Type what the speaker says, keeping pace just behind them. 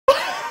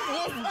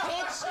this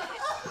bitch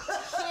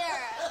here.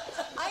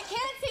 I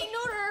can't say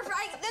no to her.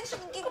 Then she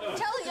can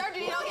tell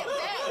Yardy I'll get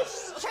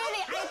benched.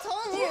 Trinity, I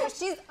told you,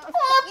 she's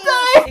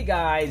Hey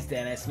guys,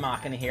 Dennis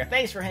Machina here.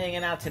 Thanks for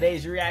hanging out.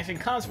 Today's reaction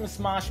comes from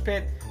Smosh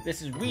Pit.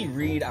 This is We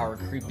Read Our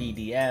Creepy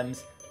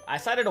DMs. I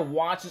decided to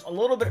watch this a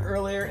little bit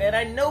earlier, and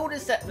I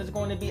noticed that there's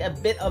going to be a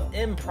bit of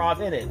improv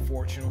in it.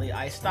 Fortunately,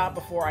 I stopped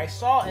before I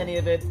saw any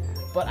of it,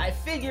 but I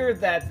figured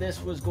that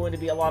this was going to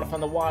be a lot of fun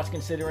to watch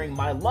considering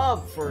my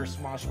love for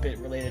Smosh Pit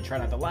related Try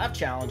Not to Laugh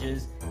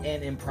challenges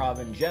and improv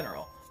in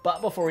general.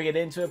 But before we get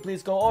into it,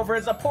 please go over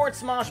and support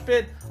Smosh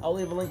Pit. I'll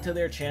leave a link to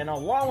their channel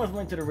along with a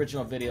link to the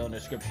original video in the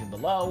description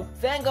below.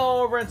 Then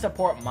go over and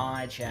support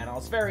my channel.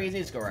 It's very easy.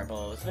 Just go right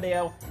below this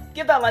video.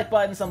 Give that like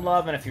button some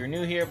love, and if you're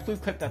new here, please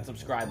click that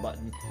subscribe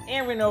button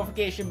and ring the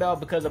notification bell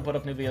because I put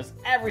up new videos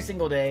every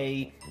single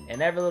day,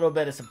 and every little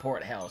bit of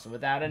support helps. So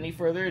without any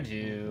further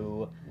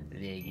ado,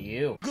 thank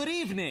you. Good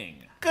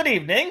evening. Good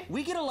evening.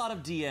 We get a lot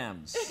of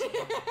DMs.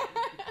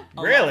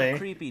 A Really? lot of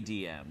creepy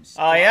DMs.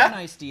 Oh, yeah? A lot of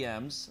nice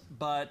DMs,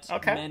 but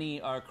many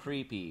are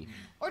creepy.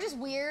 or just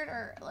weird,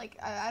 or like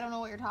I don't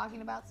know what you're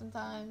talking about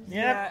sometimes.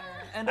 Yeah,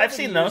 and I've over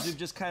seen the years, those. We've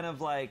just kind of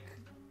like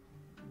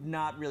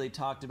not really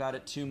talked about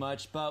it too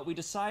much, but we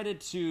decided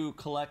to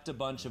collect a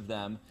bunch of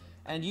them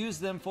and use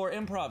them for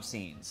improv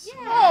scenes. Yeah.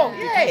 Oh,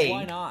 Because yay!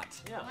 why not?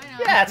 Why not?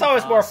 Yeah, it's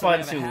always more So we fun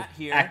have a to hat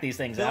here act these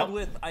things filled out.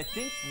 with, I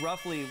think,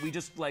 roughly, we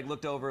just like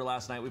looked over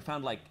last night. We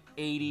found like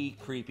 80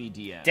 creepy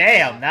DMs.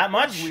 Damn, that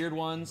much? Weird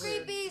ones.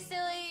 Creepy,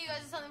 silly, you guys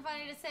have something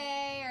funny to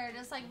say, or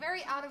just like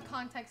very out of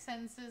context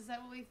sentences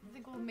that we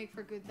think will make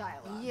for good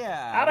dialogue.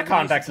 Yeah. Out of we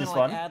context used is to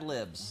kinda fun. Like ad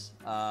libs.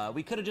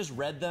 We could have just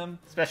read them,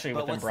 Especially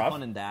but with what's improv. the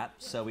fun in that?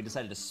 So we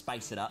decided to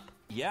spice it up.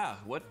 Yeah.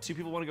 What two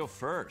people want to go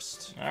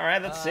first? All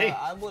right, let's see.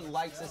 I would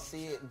like to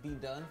see it be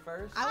done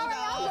first.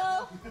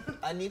 I'll go.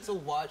 I need to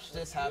watch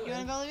this happen. You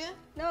wanna go, Olivia?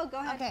 No, go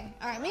ahead. Okay.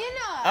 All right, me and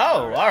Noah.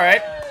 Oh, all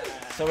right.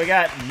 So we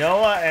got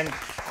Noah and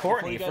Before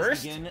Courtney you guys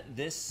first. begin,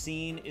 this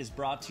scene is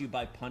brought to you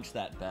by Punch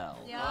That Bell.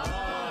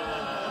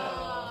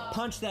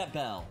 Punch That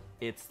Bell.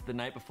 It's the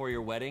night before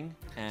your wedding,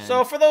 and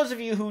So for those of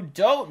you who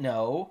don't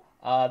know,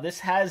 this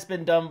has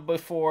been done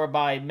before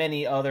by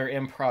many other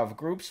improv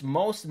groups,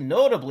 most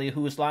notably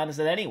Whose Line Is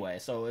It Anyway?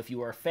 So if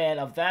you are a fan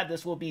of that,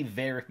 this will be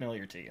very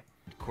familiar to you.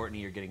 Courtney,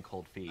 you're getting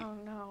cold feet. Oh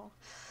no,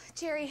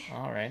 Jerry,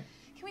 All right.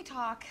 can we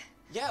talk?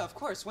 Yeah, of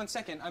course. 1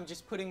 second. I'm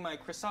just putting my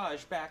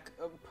corsage back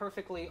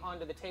perfectly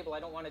onto the table. I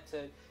don't want it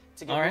to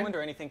get All right. ruined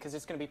or anything because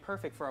it's going to be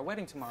perfect for our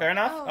wedding tomorrow. Fair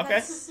enough. Oh,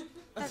 okay.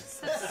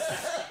 that's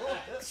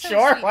so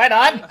Sure, sweet. why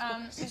not?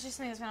 It's just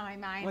something that's been on my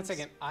mind. 1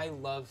 second. I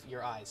love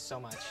your eyes so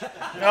much.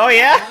 Oh,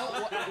 yeah?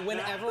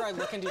 Whenever I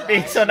look into your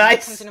Being eyes, so you know what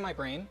nice. comes into my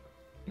brain?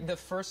 The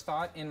first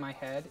thought in my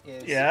head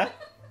is, Yeah?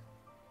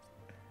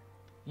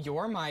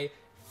 you're my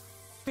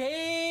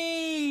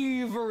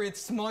favorite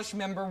Smosh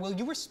member. Will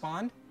you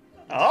respond?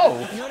 Oh.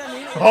 You know what I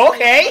mean? It's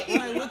Okay. like,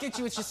 when I look at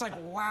you, it's just like,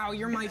 wow,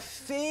 you're my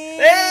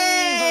favorite.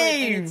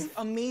 Hey! And it's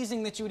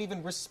amazing that you would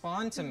even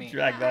respond to me.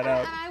 Drag that out.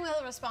 And I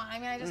will respond. I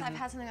mean, I've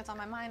had something that's on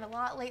my mind a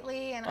lot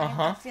lately, and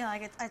Uh-huh. I feel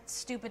like it's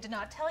stupid to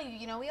not tell you.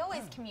 You know, we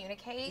always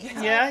communicate.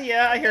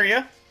 Yeah, I hear you.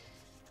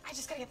 I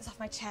just gotta get this off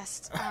my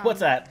chest. What's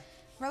that?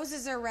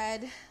 Roses are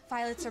red,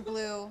 violets are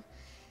blue.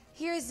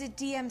 Here's a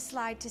DM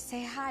slide to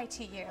say hi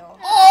to you.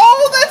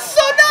 Oh, that's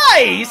so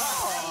nice!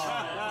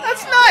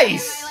 That's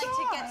nice! I like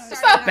to get started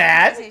It's not on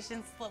bad.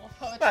 conversations, little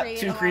poetry, Not and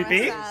too all that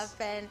creepy.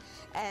 stuff,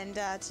 and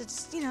to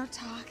just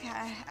talk.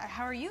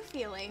 How are you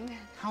feeling?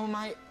 How am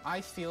I?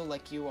 I feel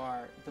like you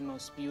are the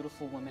most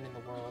beautiful woman in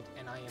the world,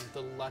 and I am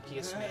the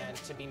luckiest man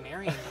to be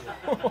marrying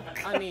you.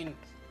 I mean,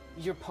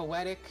 you're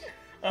poetic,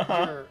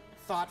 you're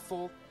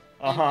thoughtful,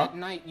 and at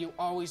night you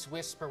always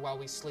whisper while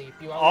we sleep.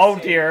 You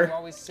always dear. You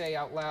always say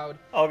out loud,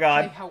 Oh,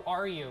 God. "Hey, how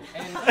are you?"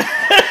 And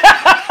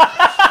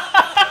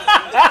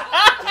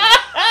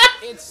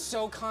it's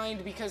so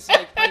kind because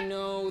like I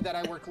know that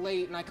I work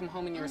late and I come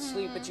home and you're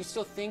asleep, but you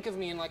still think of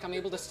me and like I'm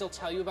able to still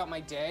tell you about my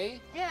day.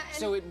 Yeah, and Oh,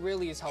 So it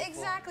really is helpful.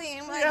 Exactly,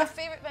 and Yeah.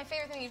 my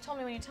favorite thing you told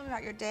me when you told me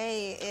about your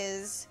day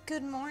is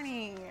good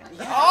morning.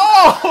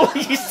 Oh,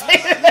 you say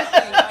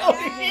that?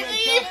 I think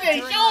you wake up Evening,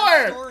 during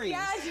sure. my stories.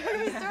 Yeah,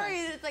 your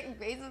stories. It's like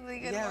basically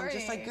good Yeah, morning.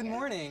 just like good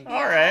morning.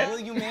 All right. Will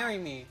you marry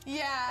me?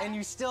 Yeah. And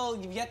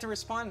you've yet to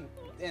respond,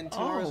 and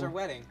tomorrow's Oh. our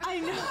wedding. I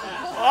know.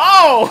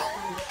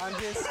 Oh! I'm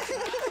just.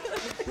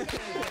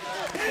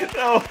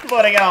 No,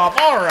 putting it off.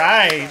 All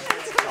right.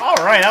 All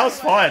right, that was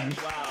fun.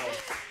 Wow.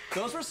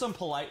 Those were some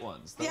polite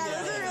ones. Yeah,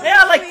 those are really Yeah,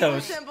 I like sweet,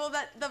 those. Simple.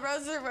 That the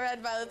roses are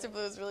red, violets are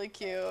blue is really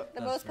cute.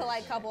 The most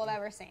polite couple I've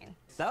ever seen.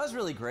 That was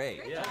really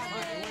great.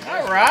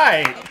 All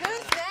right. who's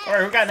next? All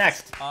right, who got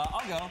next?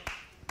 I'll go.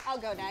 I'll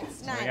go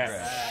next. We Nice.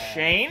 got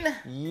Shane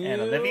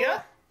and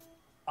Olivia.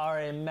 Are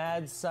a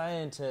mad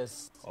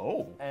scientist,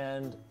 Oh.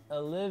 and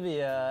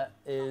Olivia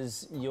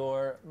is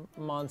your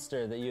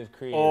monster that you've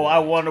created. Oh, I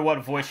wonder what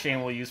voice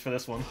Shane will use for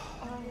this one.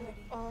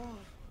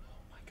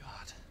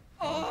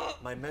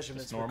 My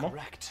measurements normal? were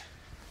correct.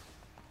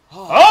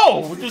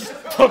 Oh, just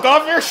took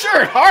off your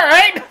shirt. All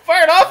right,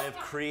 fair I enough. have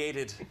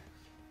created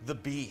the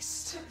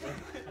beast.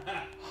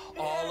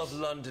 All all of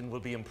London will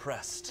be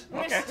impressed.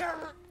 Okay. Mr.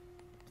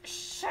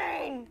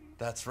 Shane,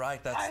 That's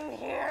right. I'm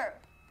here.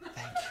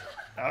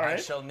 All I right.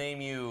 shall name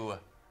you.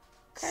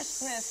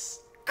 Christmas.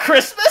 I will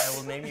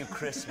Christmas? name you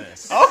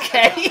Christmas.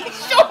 Okay,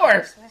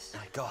 sure.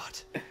 My God.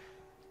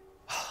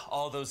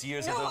 All those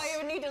years No, of those. I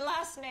even need a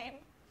last name.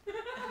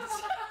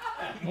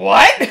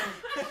 What?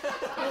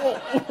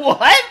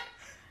 What?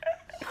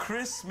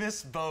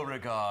 Christmas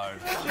Beauregard.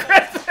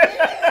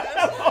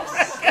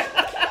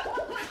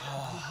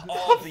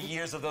 All the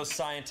years of those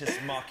scientists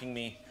mocking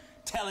me,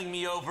 telling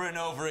me over and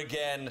over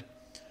again,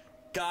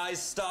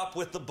 guys, stop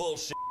with the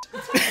bullshit.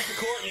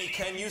 Courtney,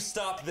 can you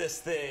stop this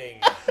thing?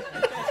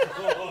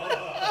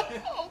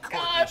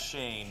 Courtney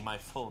Shane, my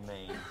full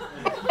name.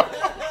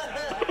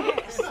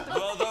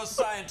 Well, those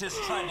scientists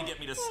tried to get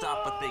me to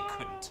stop, but they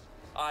couldn't.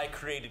 I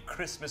created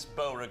Christmas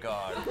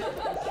Beauregard.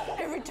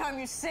 Every time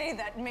you say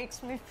that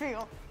makes me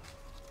feel.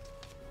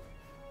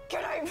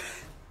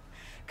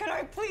 Can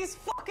I please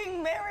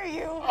fucking marry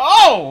you?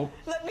 Oh!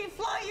 Let me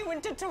fly you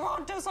into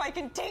Toronto so I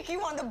can take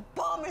you on the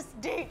bombest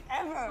date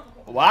ever.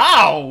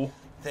 Wow.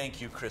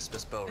 Thank you,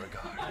 Christmas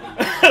Beauregard.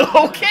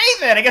 Okay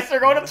then, I guess they're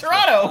going to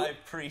Toronto. I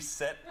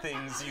preset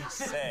things you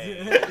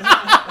say.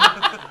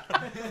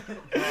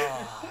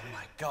 Oh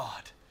my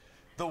God.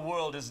 The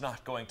world is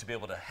not going to be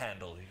able to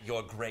handle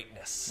your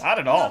greatness. Not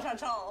at all. Not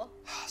at all.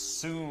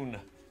 Soon,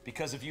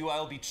 because of you,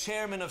 I'll be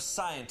chairman of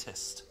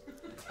scientists.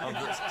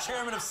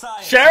 Chairman of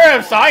science. Chair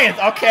of Science,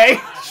 okay,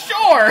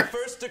 sure.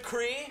 First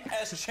decree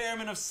as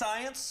chairman of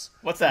science.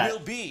 What's that? Will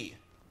be,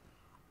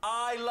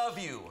 I love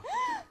you.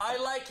 I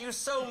like you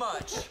so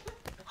much.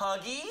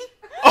 Huggy.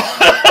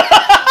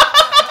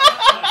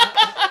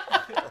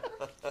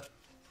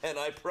 And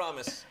I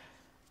promise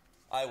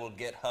I will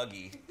get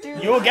huggy.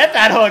 You will get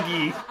that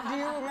huggy. Do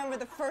you remember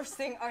the first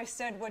thing I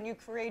said when you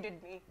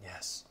created me?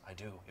 Yes, I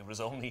do. It was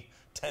only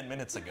 10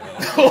 minutes ago.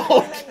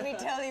 Let me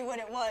tell you what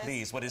it was.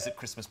 Please, what is it,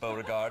 Christmas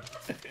Beauregard?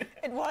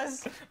 It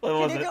was. What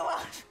was Can you it? go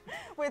out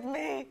with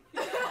me?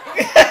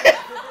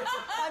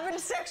 I've been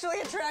sexually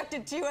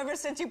attracted to you ever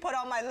since you put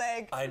on my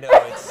leg. I know,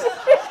 it's...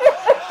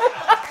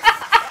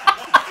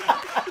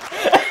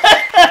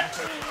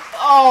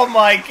 Oh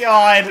my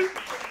God.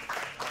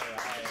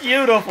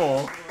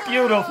 Beautiful.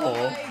 Beautiful.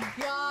 Oh my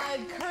God,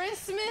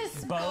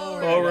 Christmas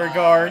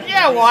Beauregard.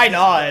 Yeah, why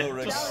not? Beauregard.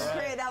 That was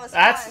great. That was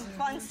That's-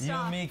 fun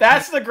stuff.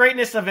 That's the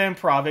greatness of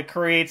improv. It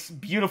creates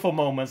beautiful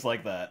moments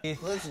like that.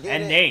 Let's get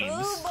And it. names.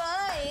 Oh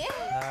boy.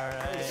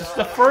 It's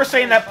the first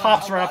thing that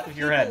pops right up in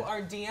your head. People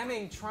are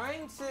DMing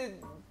trying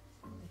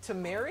to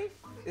marry?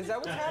 Is that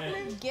what's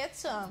happening? Get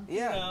some.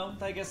 You know,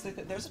 I guess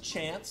there's a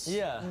chance.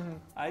 Yeah.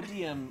 I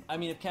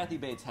mean, if Kathy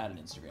Bates had an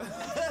Instagram.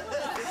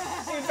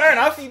 Fair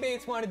enough. Kathy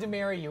Bates wanted to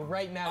marry you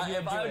right now. You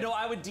would do it.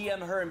 I would DM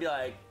her and be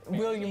like,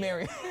 Will you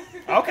marry?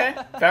 Okay,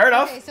 fair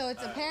enough. Okay, so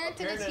it's a parent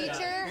and a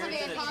teacher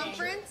having a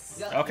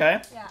conference. Okay.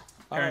 Yeah.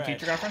 Parent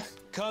teacher conference?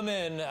 Come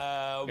in,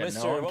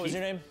 Mr. no one What was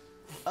keep- your name?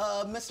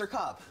 Mr.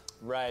 Cobb.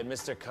 Right,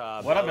 Mr.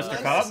 Cobb. What up, Mr.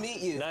 Nice Cobb? to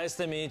meet you. Nice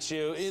to meet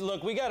you.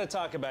 Look, we got to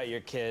talk about your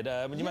kid.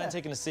 Would you mind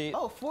taking a seat?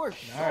 Oh, for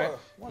sure. right.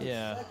 One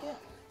Yeah. second.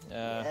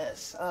 Uh,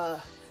 Yes.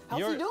 How's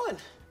you're- he doing?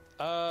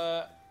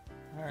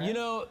 You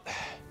know,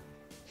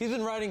 he's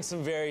been writing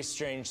some very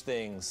strange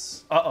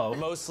things. Uh-oh.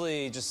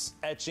 Mostly just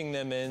etching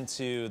them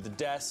into the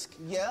desk.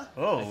 Yeah.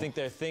 Oh. I think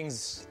they're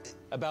things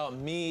about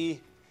me.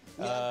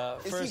 Is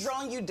first- he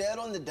drawing you dead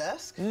on the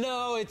desk?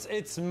 No,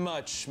 it's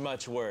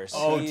much worse.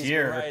 Oh, He's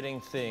dear.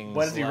 writing things.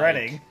 What is he like,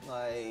 writing?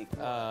 Like,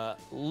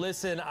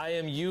 Listen, I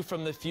am you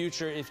from the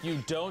future. If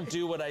you don't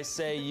do what I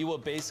say, you will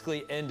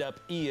basically end up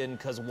Ian,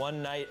 because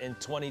one night in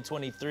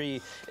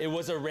 2023, it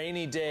was a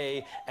rainy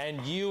day,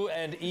 and you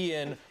and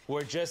Ian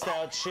were just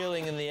out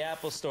chilling in the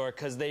Apple store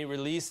because they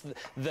released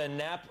the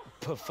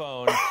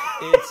Napaphone.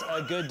 It's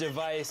a good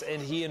device,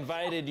 and he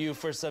invited you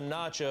for some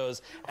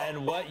nachos,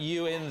 and what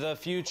you in the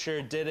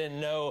future didn't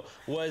know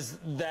was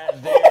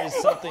that there is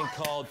something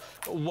called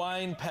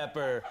wine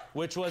pepper,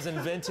 which was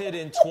invented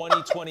in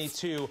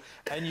 2022,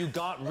 and you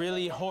got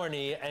really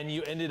horny, and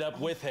you ended up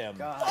with him.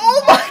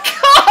 Oh my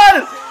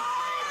God!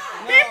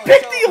 He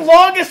picked the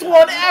longest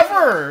one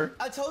ever!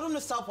 I told him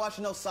to stop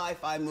watching those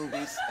sci-fi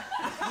movies.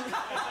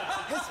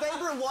 His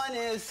favorite one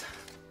is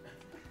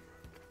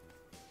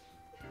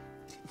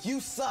You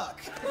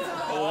Suck.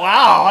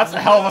 Wow, that's a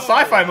hell of a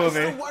sci-fi It's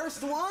movie. the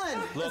worst one.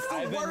 Look, it's the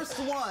I've been- worst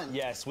one.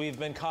 Yes, we've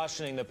been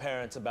cautioning the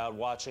parents about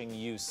watching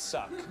You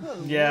Suck.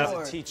 Yeah,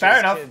 Lord. Teaches fair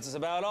enough. kids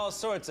about all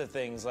sorts of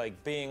things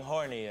like being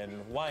horny and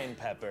wine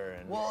pepper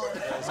and Well,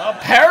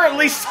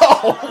 Apparently so.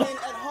 I mean,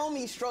 at home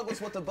he struggles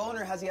with a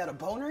boner. Has he had a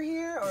boner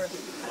here, or?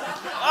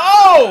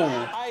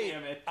 Oh!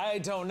 I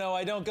don't know.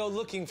 I don't go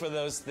looking for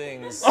those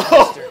things,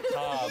 Oh. Mr.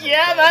 Cobb.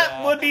 Yeah, but,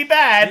 that would be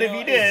bad you if know,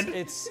 you did.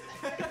 It's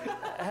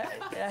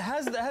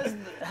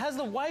has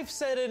the wife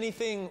said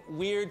anything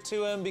weird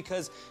to him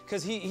because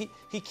he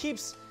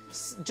keeps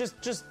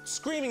just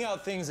screaming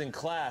out things in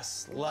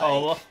class like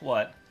Oh,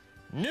 what?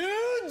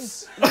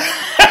 nudes. Sorry.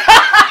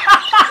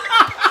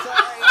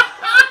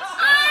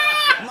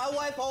 My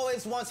wife wife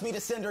always wants me to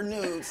send her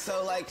nudes,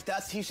 so like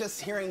he's just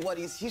saying what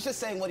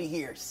he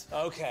hears.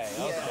 Okay.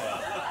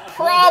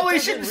 Probably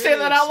shouldn't say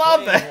that out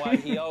loud then. Why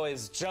he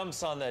always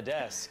jumps on the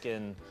desk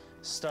and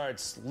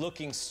starts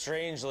looking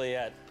strangely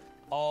at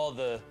all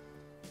the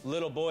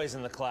little boys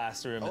in the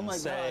classroom and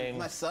saying, God,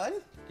 my son?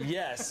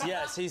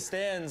 Yes. He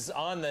stands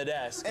on the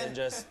desk and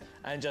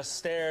just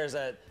stares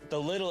at the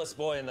littlest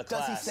boy in the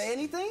class. Does he say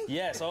anything?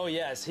 Yes. Oh,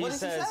 yes. What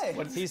does he say?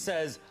 He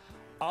says,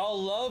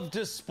 "I'll love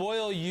to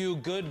spoil you,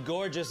 good,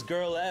 gorgeous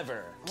girl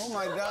ever." Oh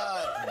my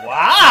God.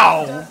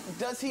 Wow.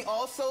 Does he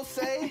also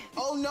say,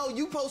 "Oh no,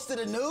 you posted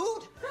a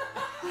nude"?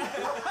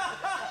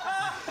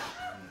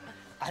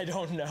 I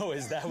don't know.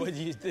 Is that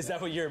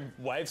what your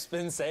wife's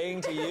been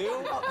saying to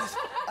you?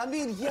 I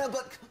mean, yeah,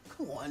 but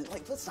come on,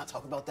 like let's not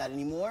talk about that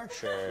anymore.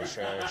 Sure.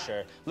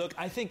 Look,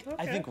 I think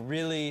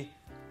really,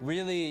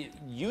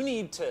 you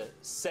need to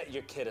set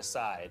your kid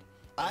aside.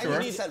 I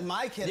need to set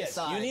my kid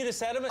aside. You need to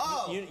set him.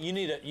 Oh. You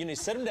need to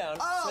sit him down.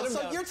 Oh, sit him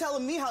so down. you're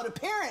telling me how to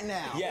parent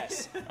now?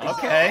 Yes.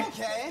 Okay. Oh,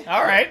 okay.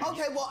 All right.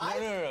 Okay. Well,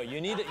 No. You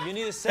need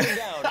to sit him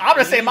down. I'm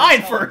gonna say You need to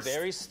mine tell him first.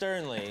 very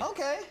sternly.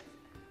 Okay.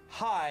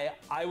 Hi,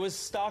 I was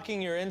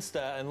stalking your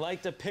Insta and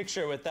liked a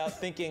picture without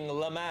thinking,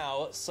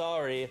 Lamau,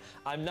 sorry,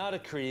 I'm not a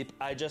creep.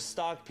 I just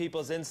stalk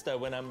people's Insta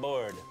when I'm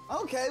bored.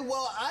 Okay.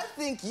 Well, I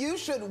think you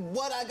should.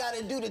 What I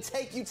gotta do to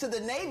take you to the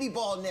Navy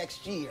ball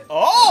next year?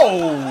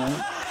 Oh.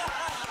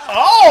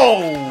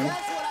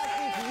 That's what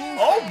I think you should.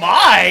 Oh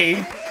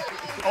my.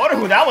 I wonder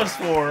who that one's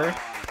for.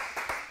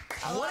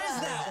 What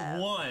is that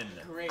one?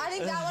 I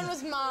think that one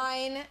was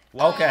mine.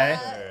 Okay.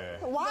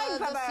 Why,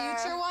 The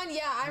future one?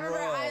 Yeah, I remember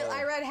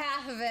I read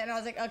half of it and I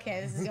was like,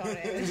 okay, this is going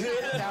in.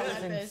 That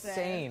was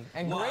insane.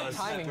 And great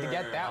timing to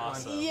get that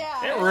one.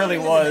 Yeah. It really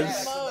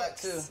was. That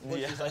too,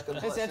 which is like a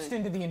It's etched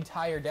into the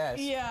entire desk.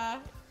 Yeah.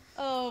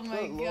 Oh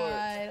my Good Lord.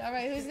 God. All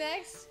right, who's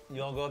next?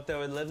 You wanna go up there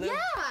with Liv?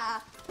 Yeah.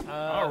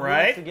 All We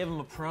right. have to give him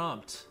a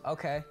prompt.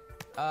 Okay.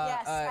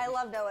 Yes, I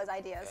love Noah's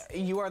ideas.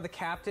 You are the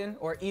captain,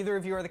 or either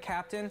of you are the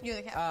captain. You're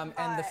the captain.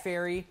 And the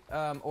ferry,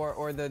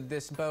 or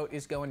this boat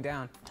is going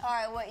down. All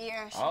right, what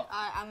year?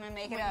 I'm gonna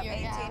make it What up. year,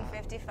 yeah.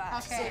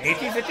 1855. Okay.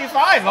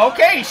 1855.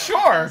 Okay,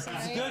 sure. It's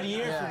a good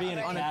year for being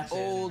a On an captain.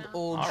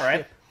 old All right.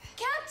 ship.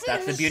 Captain,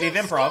 That's the beauty of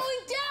improv.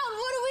 going down.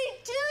 What do we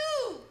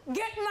do?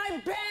 Get my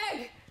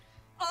bag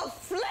of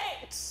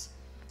flakes.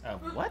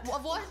 What?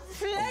 What?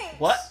 Flakes.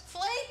 What?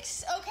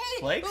 Flakes? Okay.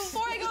 Flakes?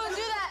 Before I go and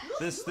do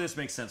that. This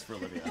makes sense for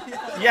Olivia.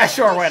 Yeah,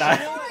 sure. Why not?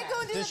 Before I go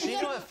and do Does that. she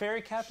know what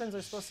ferry captains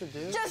are supposed to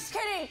do? Just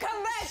kidding.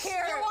 Come back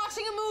here. You're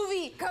watching a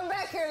movie. Come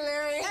back here,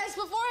 Larry. Guys,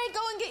 before I go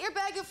and get your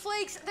bag of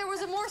flakes, there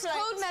was a Morse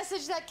code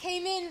message that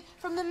came in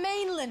from the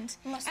mainland.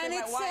 Must be And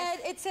my wife.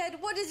 it said,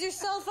 what is your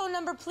cell phone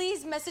number,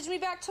 please? Message me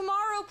back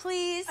tomorrow,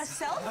 please. A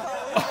cell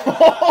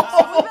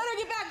phone? We better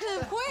get back to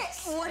the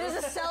quiz. What is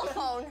a cell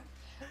phone?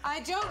 I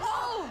don't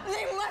know.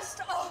 They must.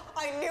 Oh,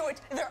 I knew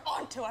it. They're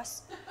on to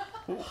us.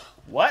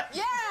 What?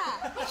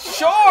 Yeah.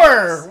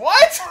 Sure.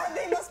 What?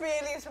 They must be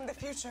aliens from the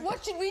future.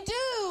 What should we do?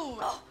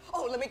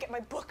 Oh, let me get my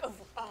book of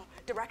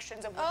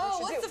directions of what Oh, we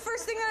should what's do. the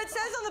first thing that it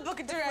says on the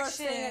book of First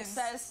thing it directions?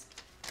 says?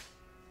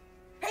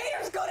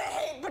 Haters gonna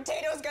hate,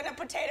 potatoes gonna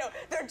potato.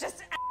 They're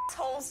just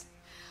assholes.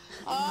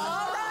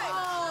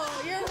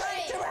 Oh, you're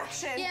right.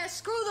 Direction. Yeah,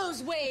 screw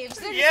those waves.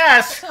 They're just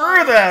Yeah,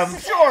 screw them.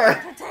 Sure.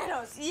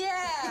 Potatoes.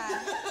 Yeah.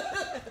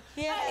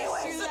 Yeah,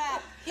 screw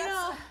that. You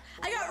know,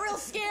 I got real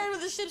scared when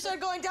the ship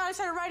started going down. I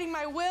started writing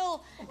my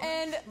will,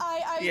 and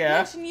I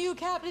mentioned you,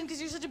 Captain, because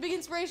you're such a big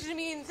inspiration to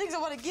me, and things I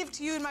want to give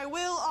to you in my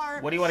will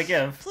are... What do you want to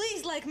give?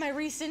 Please like my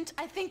recent.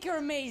 I think you're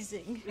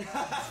amazing. So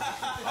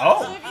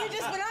Oh. if you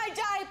just, when I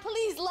die,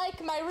 please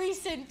like my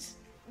recent,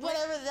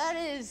 whatever that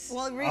is.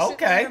 Well, recently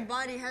Okay. your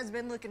body has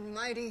been looking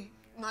mighty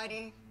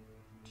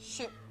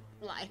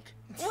ship-like.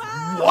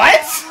 Wow.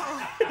 What?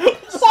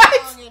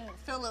 What? Long and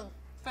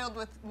filled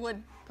with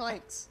wood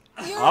planks.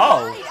 You're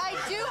Oh. right.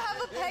 I do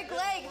have a peg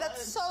leg.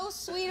 That's so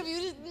sweet of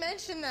you to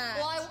mention that.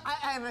 Well, I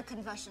have a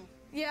confession.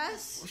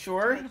 Yes.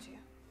 Sure.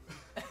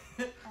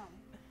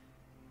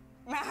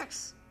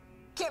 Max,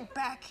 get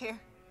back here.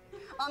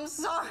 I'm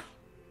sorry.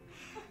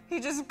 You're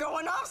just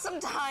going off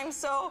sometimes,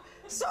 so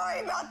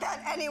sorry about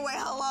that anyway,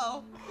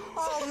 hello.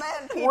 Oh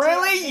man, PTSD.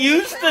 Really?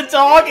 Use the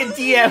dog in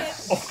DM.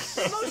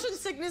 Motion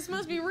sickness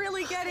must be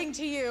really getting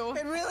to you.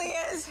 It really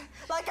is.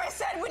 Like I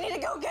said, we need to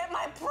go get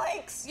my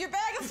flakes. Your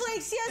bag of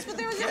flakes, yes, but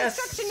there was an Yes.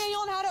 instruction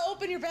manual on how to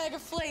open your bag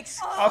of flakes.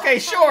 Okay,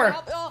 sure.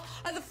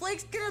 Are the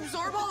flakes gonna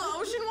absorb all the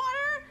ocean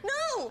water?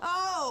 No.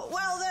 Oh,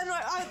 well then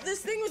this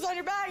thing was on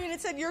your bag and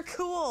it said you're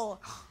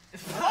cool.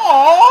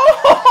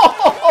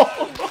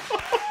 Oh.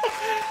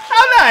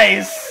 How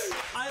nice.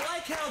 I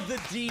like how the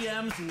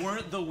DMs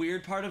weren't the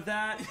weird part of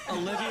that.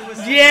 Olivia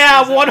was.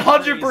 Yeah, was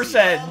that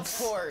 100%. Of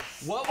course.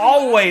 What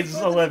Always,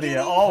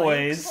 Olivia.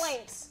 Always.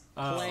 Flanks.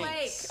 Flake.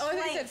 Oh, I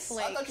think it said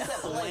I flake. thought you said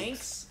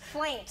flakes.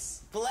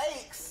 Flanks.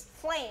 Flakes.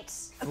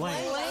 Flanks.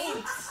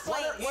 Flanks.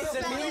 Flanks.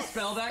 Can you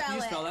spell that? Can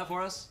you spell that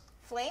for us?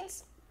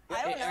 Flanks?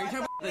 I don't know. Are you I talking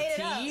thought- The T?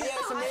 Yeah,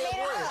 it's a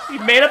made-up word. You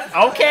made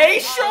up? Okay,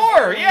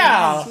 sure,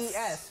 yeah.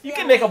 T-S. You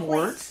can make up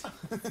words.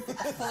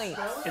 Plain.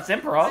 It's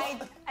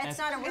improv. It's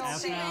not a real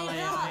thing.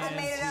 I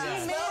made it up.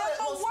 She made up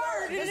a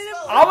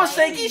word. I was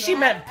thinking she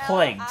meant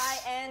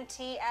planks.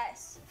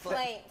 Ints.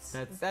 Planes.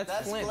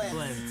 That's Flint.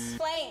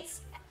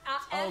 Planes.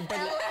 Oh, but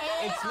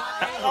it's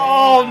not.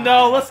 Oh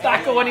no, let's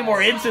not go any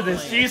more into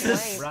this,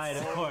 Jesus. Right,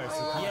 of course.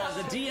 Yeah,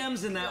 the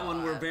DMs in that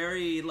one were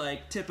very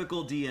like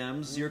typical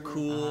DMs. You're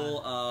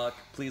cool.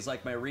 Please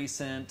like my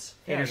recent.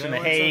 Haters gonna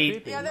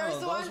hate. Yeah, there was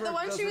No, the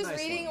one those she were was nice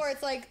reading ones. where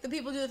it's like the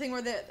people do the thing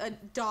where a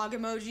dog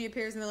emoji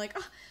appears and they're like,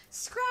 oh,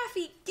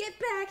 Scruffy, get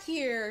back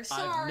here.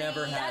 Sorry. I've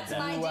never had That's that.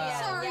 my DM.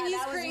 Sorry, Yeah, he's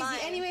that was crazy. mine.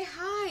 Anyway,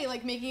 hi.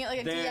 Like making it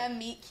like a There- DM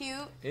meet cute.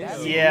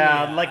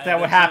 Yeah, like that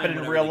would happen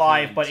in real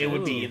life, but it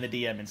would be in the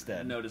DM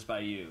instead. Noticed by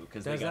you,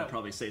 because they Does gotta that-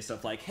 probably say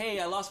stuff like, "Hey,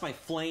 I lost my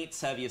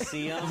flaints. Have you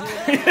seen them?"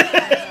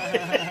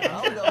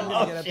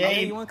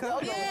 Okay. You want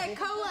coke? Yeah,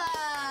 cola.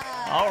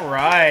 All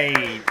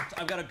right.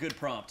 I've got a good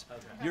prompt.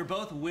 You're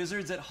both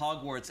wizards at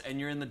Hogwarts, and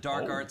you're in the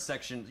dark arts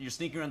section. You're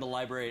sneaking around the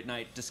library at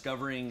night,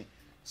 discovering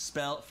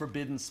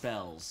forbidden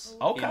spells.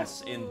 Okay.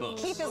 In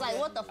books. Keith is like,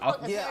 what the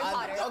fuck is Harry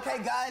Potter? Okay,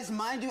 guys,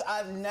 mind you,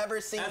 I've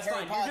never seen That's Harry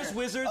fine. Potter. You're just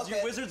wizards. Okay.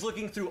 You're wizards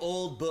looking through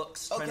old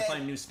books, trying to Okay.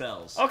 find new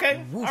spells.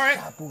 Okay. All right.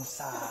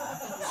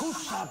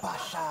 Husha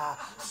basha,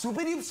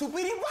 subidi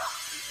subidi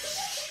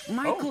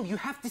Michael, you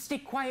have to stay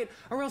quiet,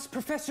 or else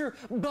Professor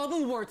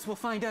Bubbleworts will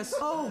find us.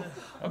 Oh,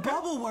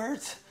 bubble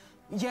words.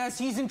 Yes,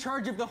 he's in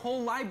charge of the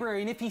whole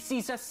library, and if he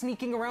sees us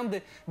sneaking around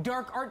the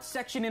dark arts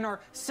section in our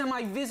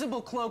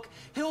semi-visible cloak,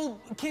 he'll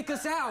kick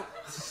us out.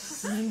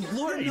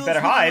 Lord You knows better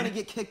we don't hide. want to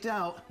get kicked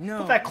out. No,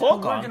 Put that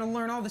cloak but we're on. gonna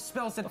learn all the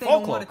spells that they full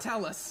don't want cloak. to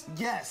tell us.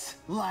 Yes,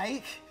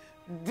 like.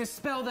 The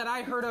spell that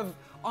I heard of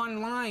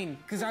online,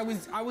 because I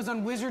was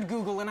on Wizard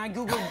Google and I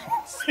googled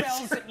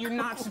spells that you're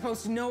not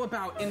supposed to know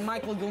about, and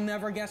Michael, you'll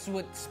never guess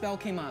what spell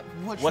came up.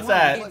 What's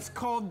that? It's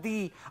called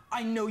the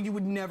I Know You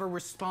Would Never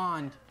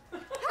Respond.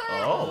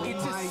 Oh.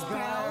 It's a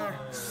spell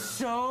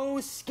so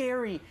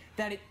scary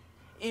that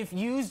if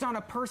used on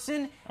a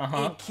person,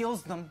 it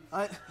kills them.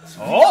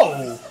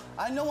 Oh.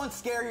 I know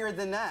one's scarier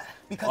than that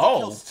because Oh. it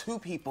kills two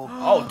people.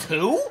 Oh,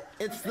 two?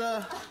 It's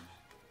the.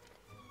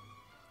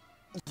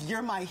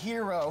 You're my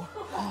hero.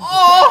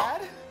 Oh.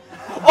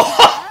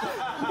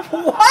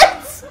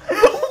 What?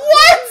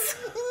 What?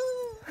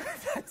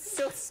 That's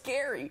so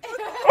scary.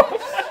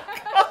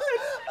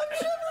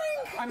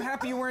 I'm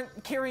happy you weren't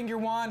carrying your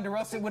wand, or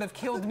else it would have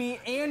killed me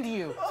and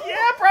you. Yeah,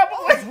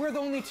 probably. We're the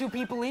only two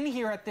people in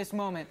here at this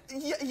moment.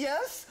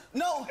 Yes?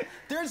 No,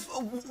 there's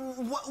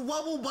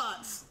wobble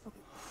bots.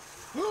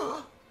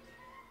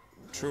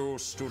 Two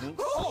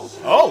students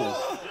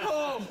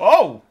Oh.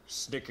 Oh.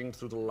 sneaking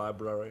through the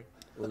library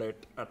late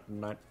at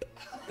night.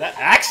 That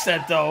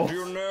accent, though. Do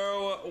you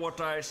know what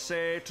I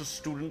say to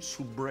students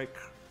who break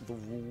the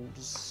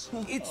rules?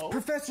 It's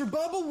Professor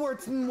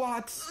Bubbleworts and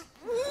Watts.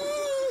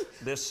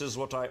 This is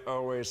what I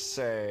always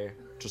say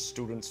to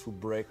students who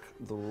break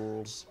the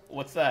rules.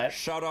 What's that?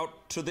 Shout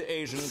out to the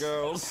Asian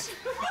girls.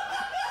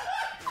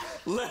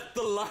 Let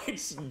the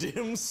lights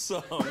dim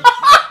some.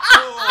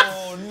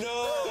 Oh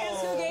no!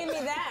 Guess who gave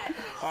me that?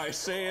 I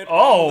say it Oh.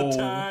 all the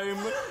time,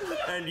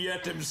 and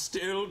yet am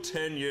still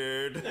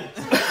tenured.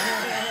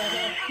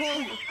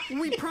 Well,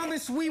 we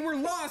promised we were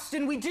lost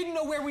and we didn't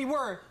know where we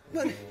were.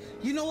 But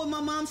you know what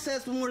my mom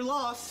says when we're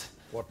lost?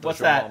 What does What's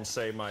your that? mom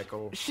say,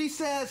 Michael? She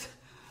says,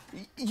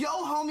 yo,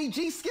 homie,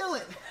 G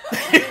Skillet.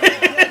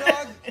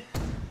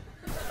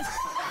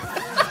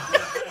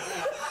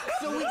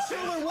 So we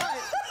chill or what?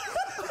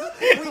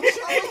 We chill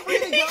or free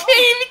to You go?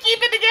 can't even keep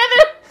it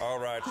together. All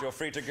right, you're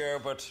free to go,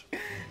 but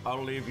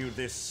I'll leave you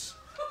this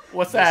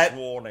What's that?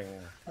 warning.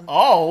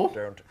 Oh.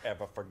 Don't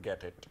ever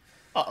forget it.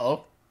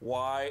 Uh-oh.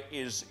 Why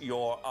is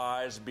your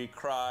eyes be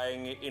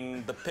crying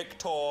in the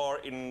picture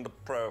in the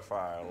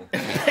profile?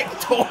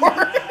 Victor.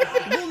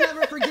 We'll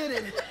never forget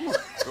it.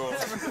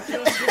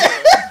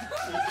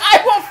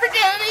 I won't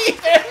forget it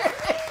either.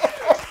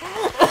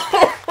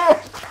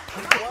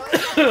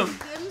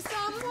 Dim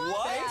sum?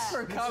 What?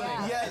 For coming.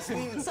 Yes,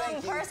 Some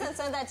thank you. person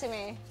said that to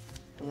me.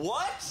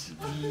 What?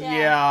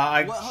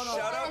 Yeah, Well, hold on.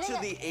 Shout out I to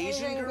think the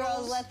Asian girls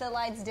girls. let the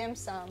lights dim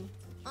some.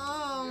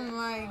 Oh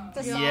my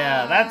god.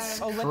 Yeah,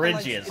 that's Oh, let the cringy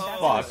lights- as is that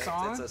fuck. a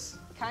song?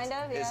 Kind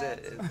of, yeah. Is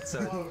it? It's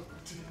a,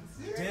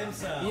 Dim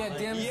sum. Yeah,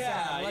 dim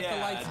Yeah, sum. Let the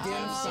yeah. lights dim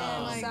Oh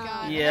some. my Some.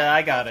 god. Yeah,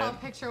 I got it.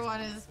 Top picture one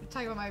is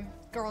talking about my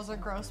girls are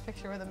gross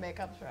picture where the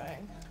makeup's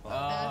drying.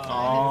 That's Oh.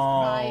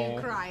 why are you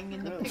crying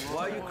in the picture?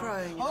 why are you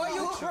crying? Oh,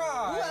 you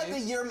cry. Who had the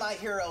You're My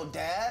Hero,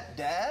 Dad?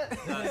 Dad?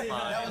 That's fine.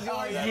 That was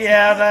yours?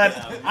 Yeah,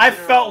 that I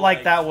felt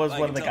like that was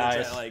one of the I can tell they're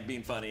guys. trying, like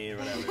being funny or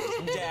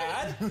whatever.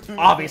 Dad?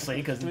 Obviously,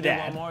 because Do we do one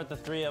dad. more with the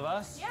three of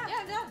us? Yeah.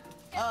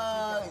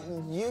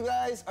 You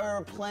guys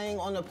are playing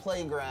on the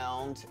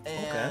playground,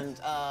 and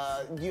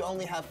you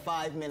only have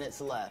 5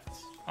 minutes left.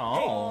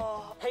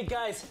 Oh. Hey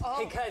guys,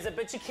 I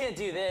bet you can't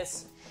do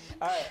this.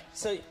 All right,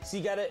 so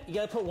you gotta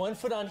put one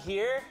foot on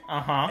here,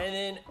 Uh-huh.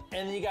 and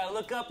then you gotta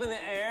look up in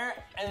the air,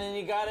 and then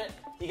you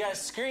gotta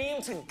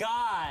scream to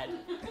God.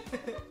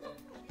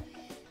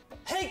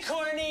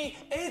 Courtney,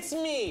 it's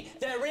me,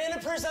 that random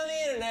person on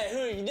the internet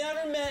who you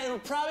never met and will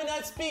probably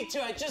not speak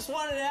to. I just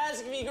wanted to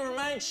ask if you can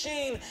remind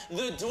Shane,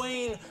 the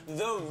Dwayne,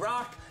 the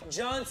Rock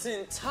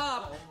Johnson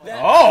top that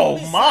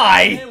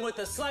him with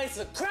a slice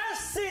of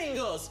Kraft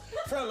singles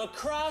from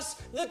across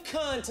the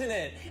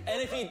continent.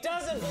 And if he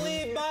doesn't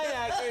believe my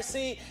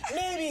accuracy,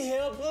 maybe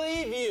he'll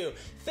believe you.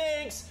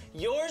 Thanks,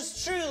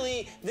 yours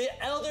truly, the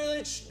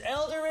eldritch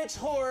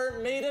whore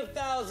made of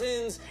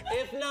thousands,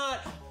 if not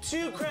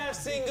 2 Kraft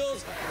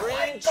singles,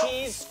 bring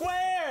cheese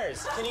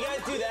squares. Can you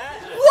guys do that?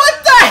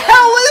 What the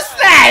hell is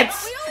that?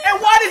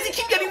 And why does he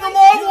keep getting the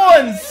long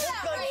ones?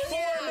 Like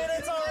 4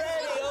 minutes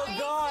already, oh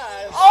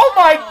god. Oh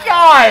my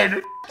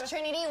god!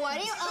 Trinity, why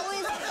do you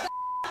always this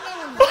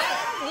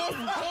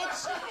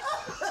bitch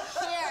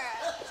here?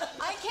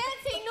 I can't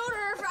say no to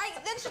her.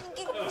 Then she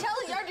can tell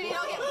the yard duty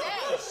I'll get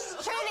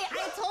benched. Trinity, I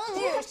told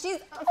you, she's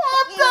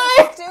fucking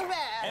stupid.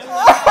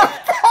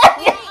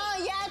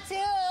 Yeah,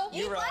 too.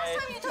 Last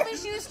time you told me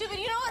she was stupid,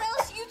 you know what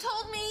else you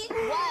told me?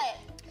 What?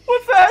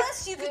 What's that? The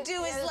best you could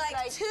do is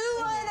like 2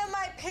 out of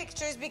my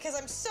pictures because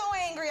I'm so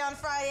angry on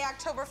Friday,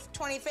 October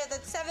 25th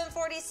at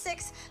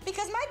 7:46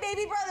 because my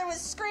baby brother was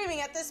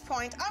screaming at this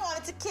point. I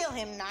wanted to kill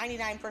him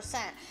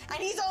 99%. And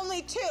he's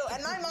only 2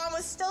 and my mom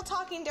was still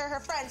talking to her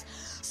friends.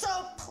 So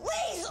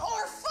please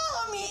or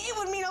follow me. It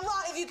would mean a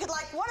lot if you could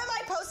like one of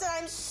my posts and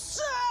I'm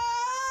so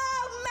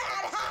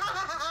mad.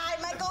 I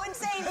might go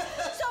insane.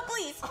 So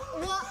please.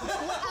 Whatever.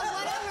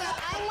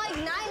 I'm like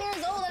 9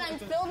 years old and I'm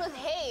filled with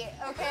hate,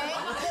 okay?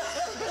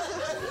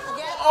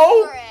 Get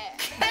Oh. over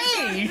it.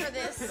 Hey! For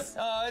this.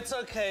 Oh, it's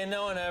okay.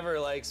 No one ever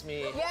likes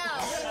me. Yeah.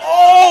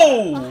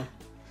 Oh!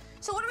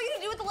 So what are we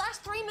gonna do with the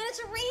last 3 minutes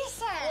of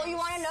recess? Well, you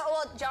want to know?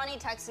 Well, Johnny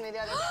texted me the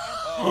other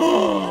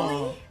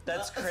day.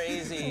 That's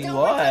crazy. Don't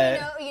What?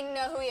 pretend you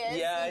know who he is.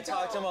 Yeah, I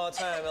talk to him all the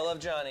time. I love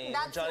Johnny.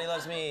 That's- Johnny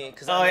loves me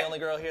because I'm the only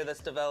girl here that's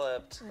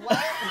developed. What?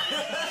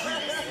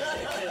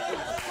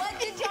 What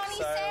did Johnny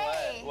Sorry,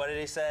 say? what did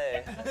he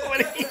say?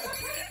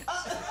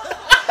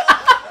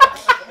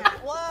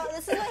 Well,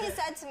 this is what he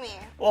said to me.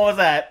 What was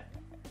that?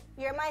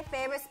 You're my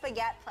favorite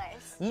spaghetti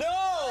place. No!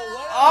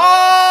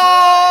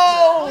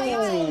 Oh! What are you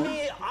telling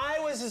me? I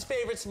was his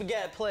favorite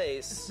spaghetti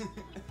place.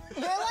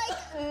 You're like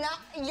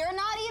you're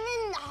not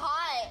even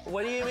hot.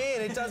 What do you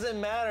mean? It doesn't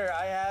matter.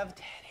 I have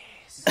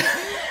titties. You know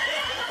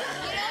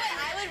what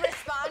I would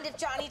respond if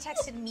Johnny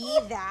texted me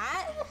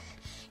that?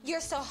 You're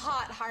so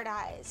hot, hard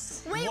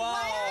eyes. Wait, Whoa.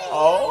 why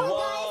Oh. are you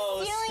Whoa,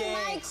 guys stealing my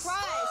skanks.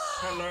 crush?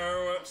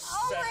 Hello,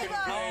 second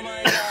God. Oh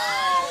my grade. god.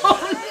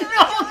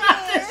 No, not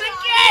this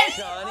again!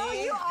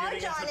 Johnny? You are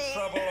Getting Johnny. into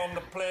trouble on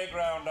the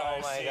playground, I Oh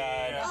my see.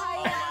 god.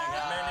 Oh,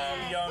 yeah.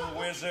 Many young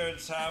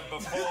wizards have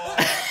before,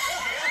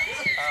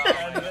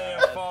 and they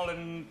have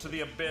fallen to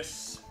the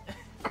abyss.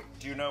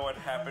 Do you know what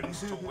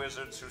happens to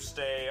wizards who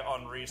stay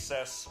on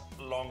recess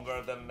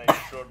longer than they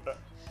should?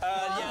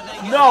 Yeah, they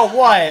get No,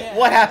 what? yeah,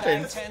 What like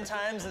happened? 10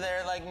 times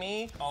they're like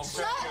me. I'll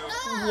tell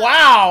you.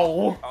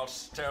 Wow! I'll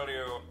tell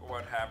you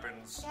what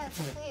happens. Yes,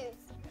 please.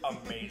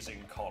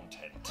 Amazing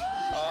content.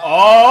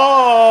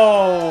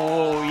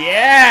 Oh,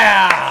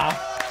 yeah!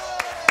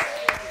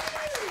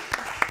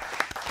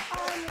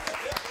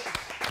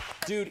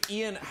 Dude,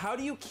 Ian, how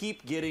do you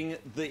keep getting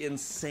the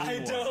insane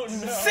ones? I don't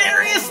know.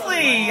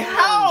 Seriously,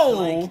 how?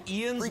 Like,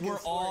 Ian's were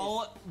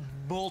all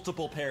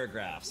multiple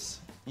paragraphs.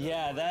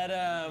 Yeah,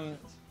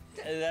 that's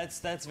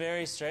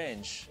very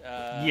strange.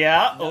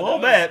 Yeah, a little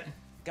bit.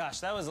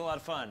 Gosh, that was a lot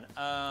of fun.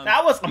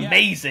 That was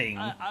amazing.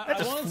 That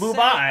just flew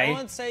by. I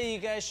won't say you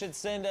guys should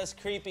send us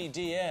creepy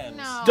DMs.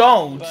 No.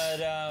 Don't.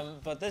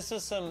 But this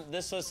was some,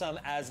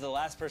 as the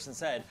last person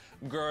said,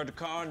 good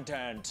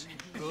content.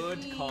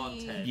 Good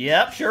content.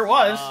 Yep, sure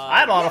was. I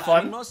had a lot of I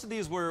mean, fun. most of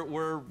these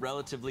were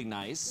relatively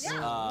nice.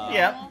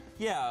 Yep.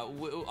 Yeah,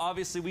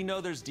 obviously we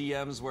know there's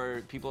DMs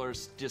where people are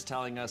just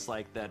telling us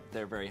like that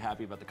they're very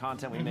happy about the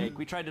content we make.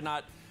 We tried to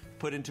not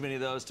put in too many of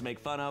those to make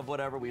fun of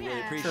whatever. We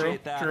really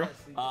appreciate that. True.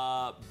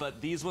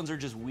 But these ones are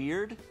just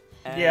weird.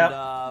 And Yeah,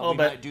 a little we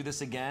bit. might do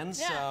this again.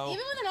 Yeah, So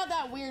even when they're not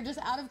that weird, just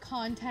out of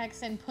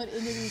context and put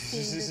into these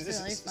scenes, it's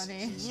really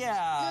funny.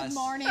 yeah. Good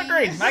morning.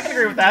 Agreed. I can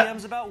agree with that.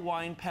 DMs about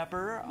wine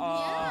pepper.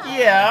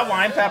 Yeah,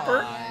 wine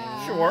pepper.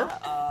 Sure.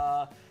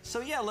 So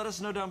yeah, let us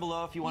know down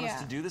below if you want us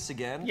to do this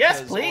again. Yes,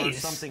 'cause- please. Or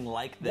something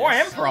like this. More We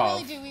improv.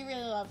 really do. We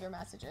really love your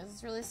messages.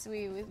 It's really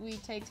sweet. We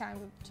take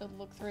time to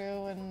look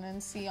through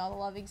and see all the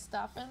loving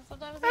stuff. And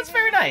sometimes That's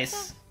very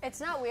nice. It's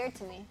not weird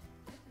to me.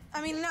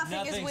 I mean, nothing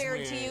is Nothing's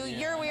weird to you. weird, yeah,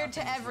 You're weird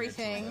to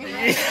everything.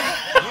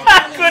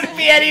 Couldn't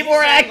be any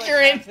more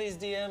accurate. These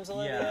DMs,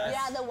 Olivia.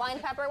 Yeah, the wine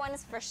pepper one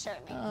is for sure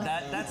me.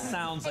 That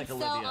sounds like It's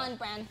so Olivia. on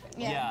brand for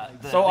me. Yeah.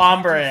 So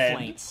on brand.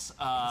 Complaints,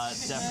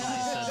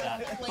 definitely said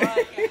that.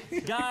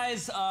 But,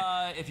 guys,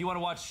 if you want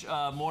to watch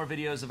more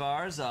videos of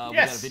ours, we got a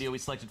Yes. video we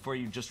selected for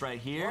you just right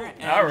here.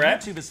 And All right.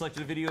 YouTube has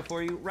selected a video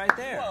for you right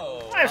there.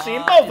 I've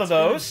seen both of It's been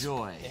a those.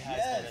 joy. It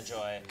has been a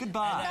joy.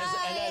 Goodbye.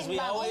 And as we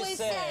always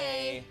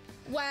say,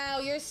 Wow,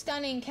 you're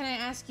stunning. Can I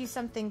ask you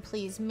something,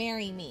 please?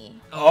 Marry me.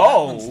 That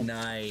Oh. one's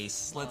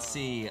nice. Let's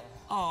see.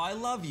 Oh, I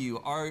love you.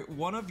 Are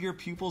one of your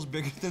pupils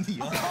bigger than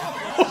the other?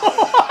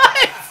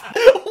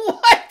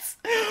 What?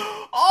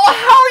 Oh,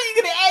 how are you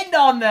gonna end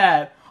on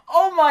that?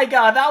 Oh my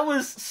god, that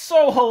was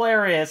so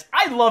hilarious.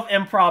 I love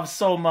improv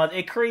so much.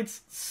 It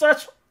creates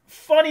such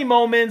funny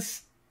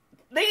moments.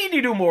 They need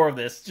to do more of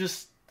this.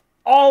 Just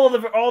all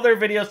their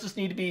videos just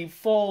need to be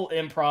full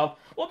improv.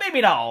 Well,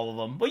 maybe not all of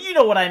them, but you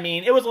know what I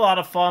mean. It was a lot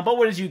of fun, but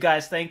what did you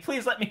guys think?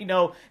 Please let me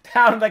know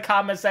down in the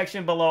comment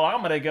section below.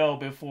 I'm gonna go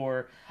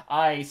before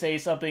I say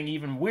something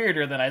even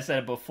weirder than I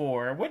said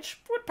before,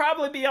 which would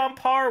probably be on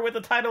par with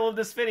the title of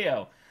this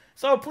video.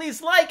 So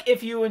please like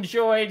if you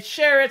enjoyed,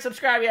 share it,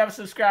 subscribe if you haven't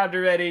subscribed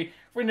already,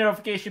 ring the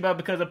notification bell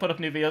because I put up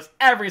new videos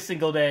every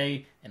single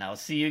day, and I'll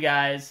see you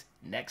guys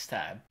next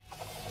time.